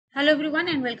Hello everyone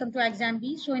and welcome to Exam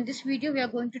B. So in this video we are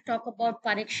going to talk about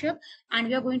Parikshak and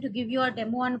we are going to give you a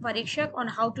demo on Parikshak on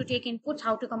how to take inputs,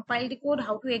 how to compile the code,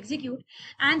 how to execute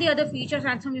and the other features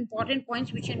and some important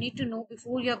points which you need to know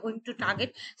before you are going to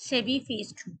target SEBI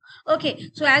phase 2.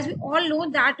 Okay, so as we all know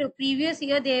that previous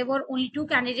year there were only two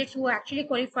candidates who actually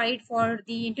qualified for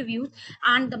the interviews,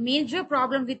 and the major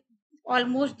problem with all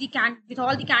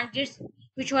the candidates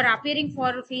which were appearing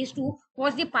for phase 2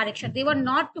 was the Parikshak. They were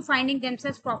not finding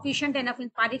themselves proficient enough in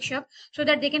Parikshak so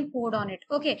that they can code on it.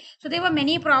 Okay, so there were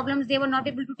many problems. They were not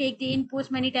able to take the inputs.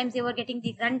 Many times they were getting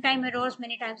the runtime errors,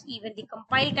 many times even the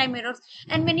compile time errors,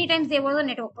 and many times there was a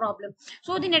network problem.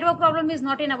 So the network problem is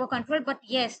not in our control, but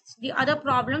yes, the other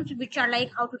problems which are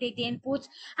like how to take the inputs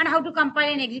and how to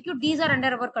compile and execute, these are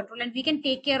under our control and we can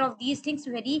take care of these things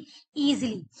very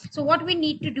easily. So what we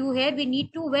need to do here, we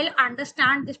need to well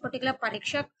understand this particular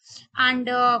Parikshak, and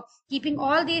keeping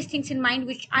all these things in mind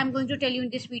which I'm going to tell you in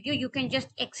this video, you can just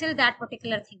excel that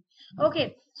particular thing.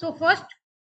 Okay, so first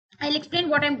I'll explain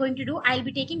what I'm going to do. I'll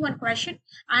be taking one question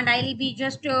and I'll be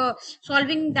just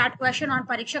solving that question on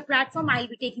Parikshak platform. I'll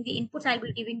be taking the inputs, I'll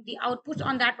be giving the outputs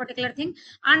on that particular thing,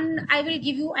 and I will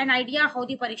give you an idea how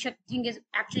the Parikshak thing is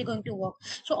actually going to work.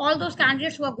 So all those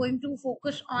candidates who are going to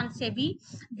focus on SEBI,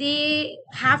 they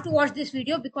have to watch this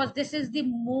video because this is the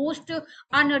most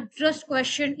unaddressed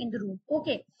question in the room.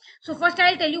 Okay, so first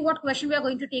I'll tell you what question we are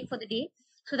going to take for the day.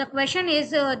 So the question is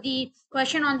the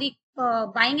question on the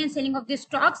buying and selling of these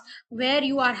stocks, where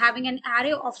you are having an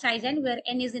array of size n, where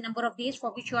n is the number of days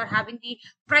for which you are having the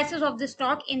prices of the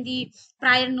stock in the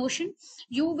prior notion.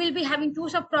 You will be having two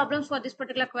sub problems for this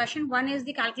particular question. One is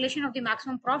the calculation of the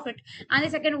maximum profit, and the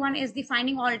second one is the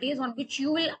finding all days on which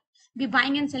you will be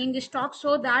buying and selling the stock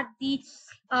so that the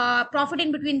profit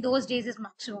in between those days is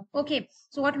maximum. Okay,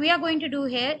 so what we are going to do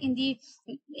here in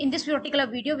this particular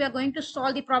video, we are going to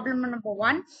solve the problem number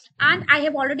one, and I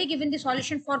have already given the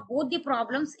solution for both the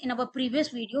problems in our previous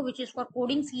video, which is for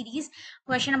coding series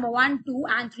question number 1, 2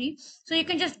 and 3. So you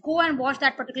can just go and watch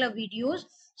that particular videos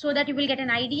so that you will get an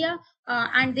idea,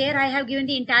 and there I have given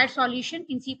the entire solution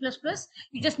in C++.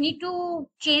 You just need to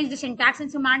change the syntax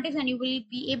and semantics and you will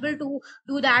be able to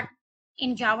do that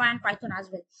in Java and Python as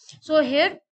well. So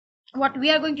here what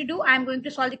we are going to do, I'm going to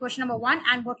solve the question number 1,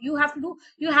 and what you have to do,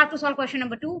 you have to solve question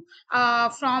number 2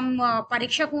 from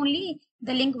Parikshak only.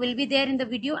 The link will be there in the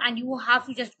video and you have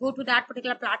to just go to that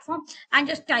particular platform and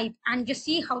just type and just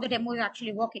see how the demo is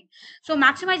actually working. So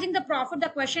maximizing the profit, the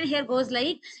question here goes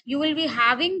like, you will be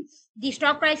having the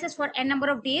stock prices for n number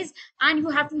of days and you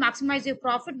have to maximize your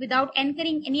profit without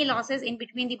incurring any losses in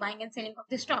between the buying and selling of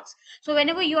the stocks. So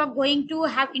whenever you are going to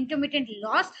have intermittent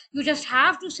loss, you just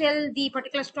have to sell the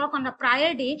particular stock on the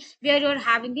prior day where you're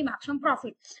having the maximum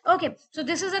profit. Okay, so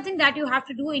this is the thing that you have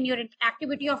to do in your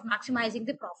activity of maximizing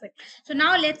the profit. So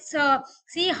now let's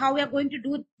see how we are going to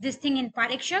do this thing in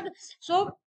Parikshak.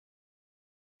 So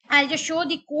I'll just show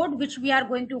the code which we are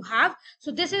going to have. So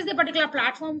this is the particular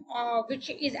platform which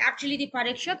is actually the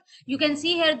Parikshak. You can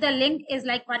see here the link is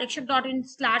like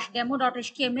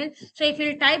parikshak.in/demo.html. So if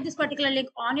you type this particular link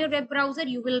on your web browser,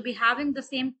 you will be having the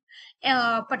same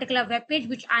particular web page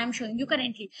which I am showing you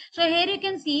currently. So here you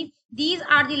can see these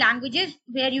are the languages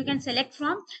where you can select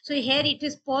from. So here it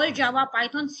is Perl, Java,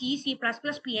 Python, C, C++,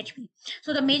 PHP.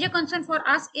 So the major concern for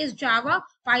us is Java,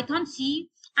 Python, C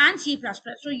and C++.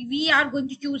 So we are going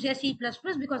to choose here C++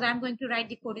 because I'm going to write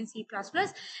the code in C++.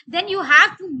 Then you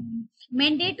have to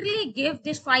mandatorily give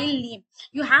this file name.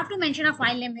 You have to mention a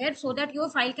file name here so that your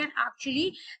file can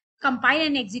actually compile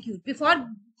and execute. Before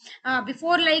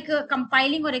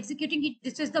compiling or executing it,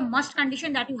 this is the must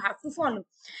condition that you have to follow.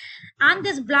 And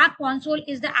this black console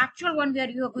is the actual one where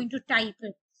you are going to type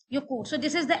your code. So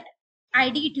this is the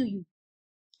ID to you.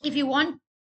 If you want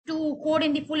to code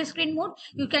in the full screen mode,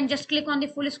 you can just click on the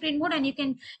full screen mode and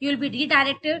you'll be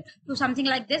redirected to something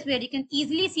like this where you can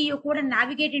easily see your code and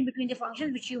navigate in between the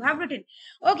functions which you have written.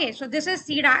 Okay, so this is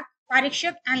CDAC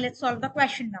Parikshak, and let's solve the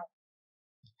question now.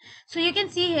 So you can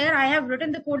see here I have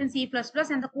written the code in C++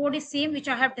 and the code is same which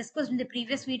I have discussed in the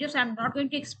previous video. So I'm not going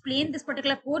to explain this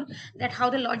particular code, that how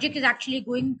the logic is actually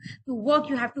going to work.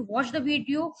 You have to watch the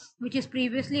video which is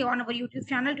previously on our YouTube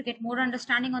channel to get more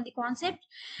understanding on the concept.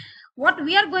 What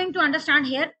we are going to understand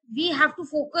here, we have to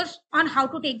focus on how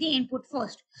to take the input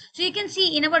first. So you can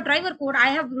see in our driver code, I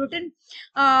have written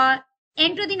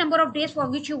enter the number of days for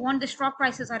which you want the stock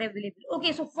prices are available.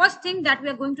 Okay, so first thing that we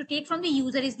are going to take from the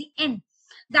user is the n.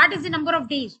 That is the number of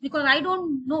days, because I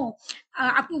don't know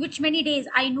up to which many days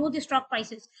I know the stock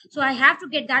prices. So I have to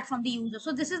get that from the user.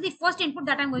 So this is the first input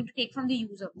that I'm going to take from the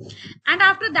user. And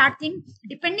after that thing,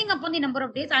 depending upon the number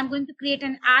of days, I'm going to create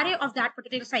an array of that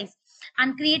particular size.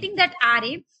 And creating that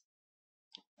array,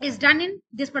 is done in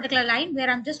this particular line where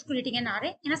I'm just creating an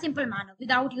array in a simple manner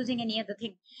without using any other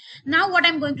thing. Now what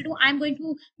I'm going to do, I'm going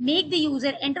to make the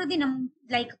user enter the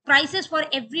like prices for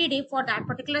every day for that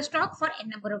particular stock for n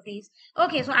number of days.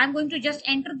 Okay, so I'm going to just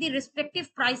enter the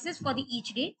respective prices for the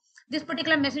each day. This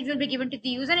particular message will be given to the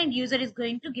user and user is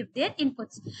going to give their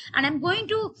inputs, and I'm going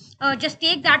to just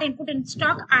take that input in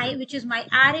stock I, which is my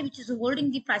array which is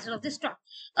holding the prices of the stock.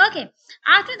 Okay,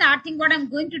 after that thing, what I'm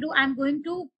going to do, I'm going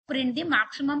to print the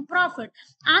maximum profit,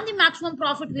 and the maximum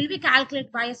profit will be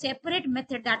calculated by a separate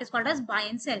method that is called as buy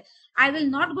and sell. I will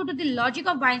not go to the logic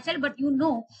of buy and sell, but you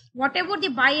know whatever the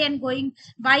buy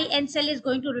and sell is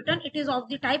going to return, it is of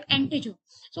the type integer.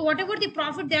 So whatever the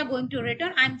profit they are going to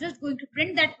return, I'm just going to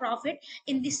print that profit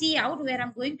in the cout, where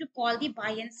I'm going to call the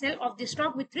buy and sell of the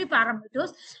stock with three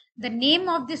parameters: the name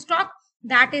of the stock,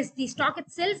 that is the stock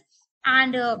itself,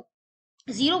 and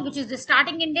 0, which is the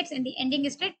starting index, and the ending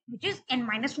state, which is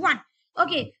n-1.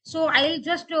 Okay, so I'll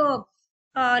just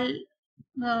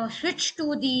uh, switch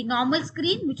to the normal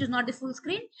screen, which is not the full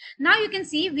screen. Now you can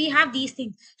see we have these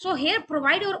things. So here,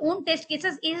 provide your own test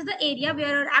cases is the area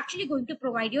where you're actually going to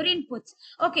provide your inputs.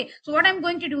 Okay, so what I'm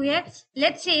going to do here,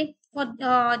 let's say for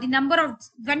the number of,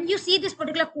 when you see this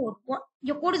particular code,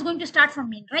 your code is going to start from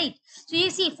main, right? So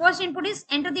you see first input is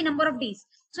enter the number of days.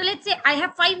 So let's say I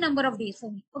have 5 number of days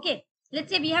for me. Okay,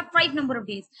 let's say we have 5 number of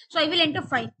days, so I will enter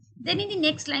 5. Then in the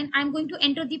next line, I'm going to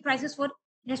enter the prices for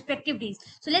respective days.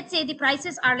 So let's say the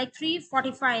prices are like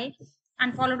 345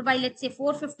 and followed by, let's say,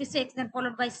 456, then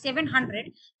followed by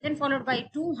 700, then followed by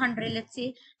 200, let's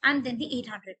say, and then the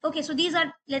 800. Okay, so these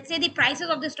are, let's say, the prices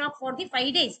of the stock for the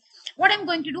 5 days. What I'm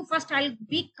going to do, first I'll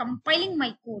be compiling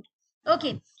my code.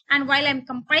 Okay, and while I'm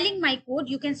compiling my code,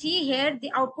 you can see here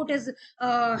the output is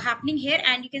happening here,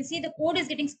 and you can see the code is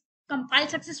getting compiled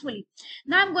successfully.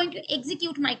 Now I'm going to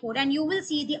execute my code, and you will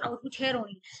see the output here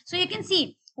only. So you can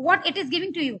see what it is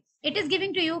giving to you. It is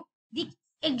giving to you the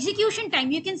execution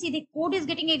time. You can see the code is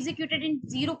getting executed in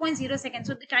 0.0 seconds,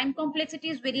 so the time complexity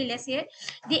is very less here.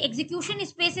 The execution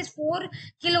space is 4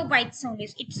 kilobytes only.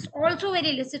 It's also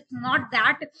very less. It's not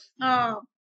that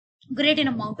great in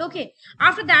amount. Okay,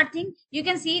 after that thing, you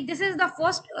can see this is the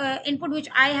first input which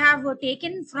I have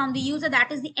taken from the user,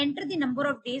 that is the enter the number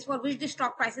of days for which the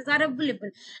stock prices are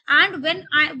available. And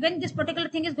when this particular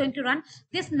thing is going to run,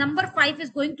 this number 5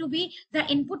 is going to be the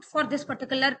input for this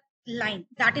particular line,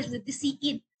 that is with the C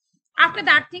in. After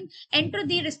that thing, enter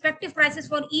the respective prices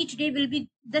for each day will be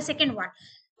the second one.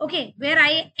 Okay, where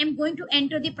I am going to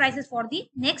enter the prices for the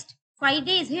next 5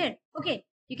 days here. Okay,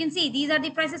 you can see these are the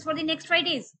prices for the next 5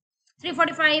 days: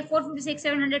 345, 456,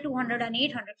 700, 200, and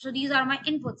 800. So these are my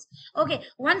inputs. Okay,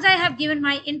 once I have given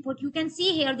my input, you can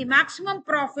see here the maximum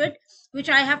profit, which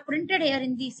I have printed here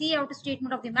in the cout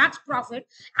statement of the max profit,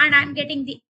 and I'm getting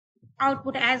the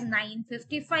output as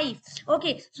 955.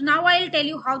 Okay, so now I'll tell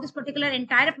you how this particular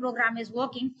entire program is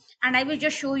working, and I will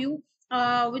just show you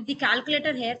with the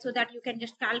calculator here so that you can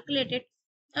just calculate it.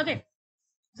 Okay,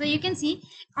 so you can see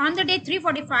on the day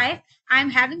 345,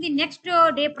 I'm having the next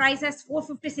day price as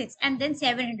 456 and then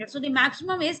 700. So the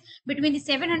maximum is between the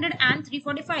 700 and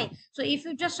 345. So if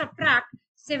you just subtract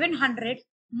 700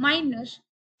 minus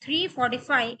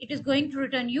 345, it is going to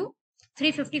return you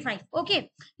 355.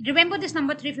 Okay, remember this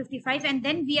number 355, and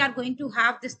then we are going to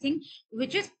have this thing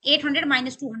which is 800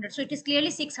 minus 200. So it is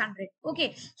clearly 600.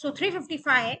 Okay, so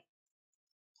 355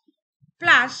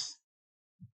 plus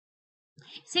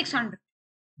 600.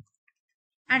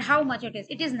 And how much it is?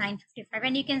 It is 955,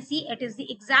 and you can see it is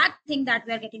the exact thing that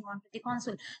we are getting onto the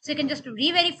console. So you can just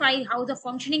re-verify how the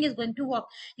functioning is going to work.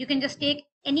 You can just take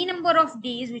any number of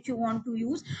days which you want to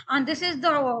use, and this is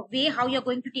the way how you're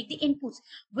going to take the inputs.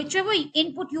 Whichever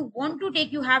input you want to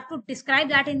take, you have to describe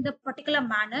that in the particular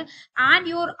manner, and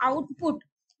your output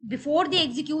before the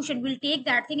execution will take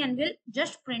that thing and will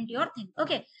just print your thing.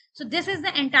 Okay, so this is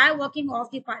the entire working of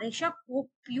the Parikshak. Hope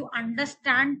you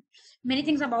understand many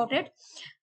things about it.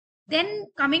 Then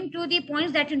coming to the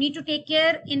points that you need to take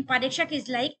care in Parikshak is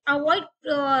like avoid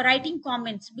writing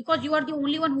comments, because you are the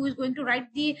only one who is going to write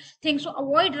the thing. So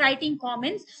avoid writing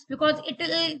comments because it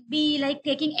will be like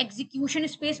taking execution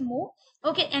space more.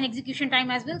 Okay, and execution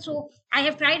time as well. So I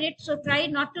have tried it. So try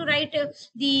not to write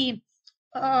the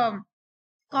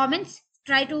comments.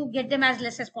 Try to get them as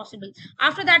less as possible.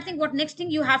 After that thing, what next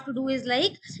thing you have to do is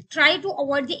like try to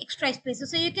avoid the extra spaces.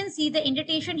 So you can see the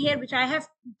indentation here which I have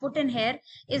put in here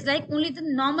is like only the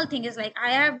normal thing is like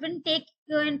I haven't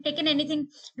taken anything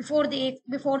before the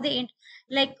end.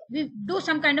 Like we do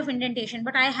some kind of indentation,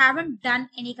 but I haven't done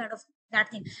any kind of that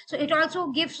thing. So it also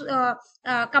gives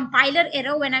compiler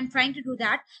error when I'm trying to do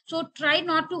that. So try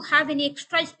not to have any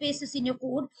extra spaces in your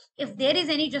code. If there is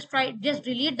any, just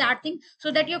delete that thing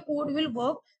so that your code will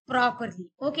work properly.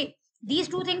 Okay, these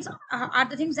two things are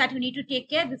the things that you need to take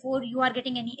care before you are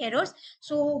getting any errors.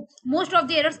 So most of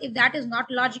the errors, if that is not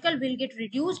logical, will get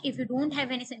reduced if you don't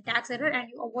have any syntax error and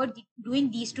you avoid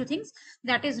doing these two things,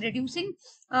 that is reducing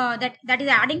that is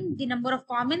adding the number of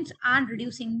comments and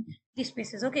reducing the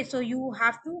spaces. Okay, so you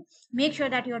have to make sure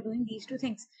that you are doing these two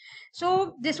things.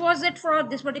 So this was it for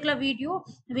this particular video.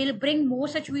 We'll bring more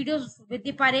such videos with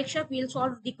the Parikshak. We'll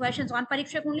solve the questions on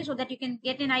Parikshak only so that you can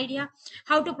get an idea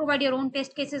how to provide your own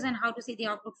test cases and how to see the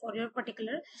output for your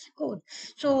particular code.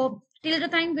 So till the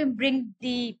time we bring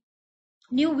the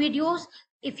new videos,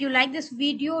 if you like this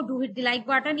video, do hit the like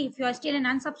button. If you are still an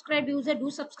unsubscribed user,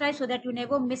 do subscribe so that you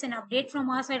never miss an update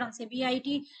from our side on SEBI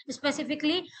IT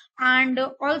specifically. And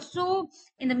also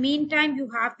in the meantime, you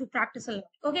have to practice a lot.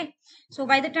 Okay, so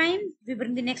by the time we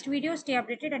bring the next video, stay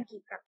updated and keep practicing.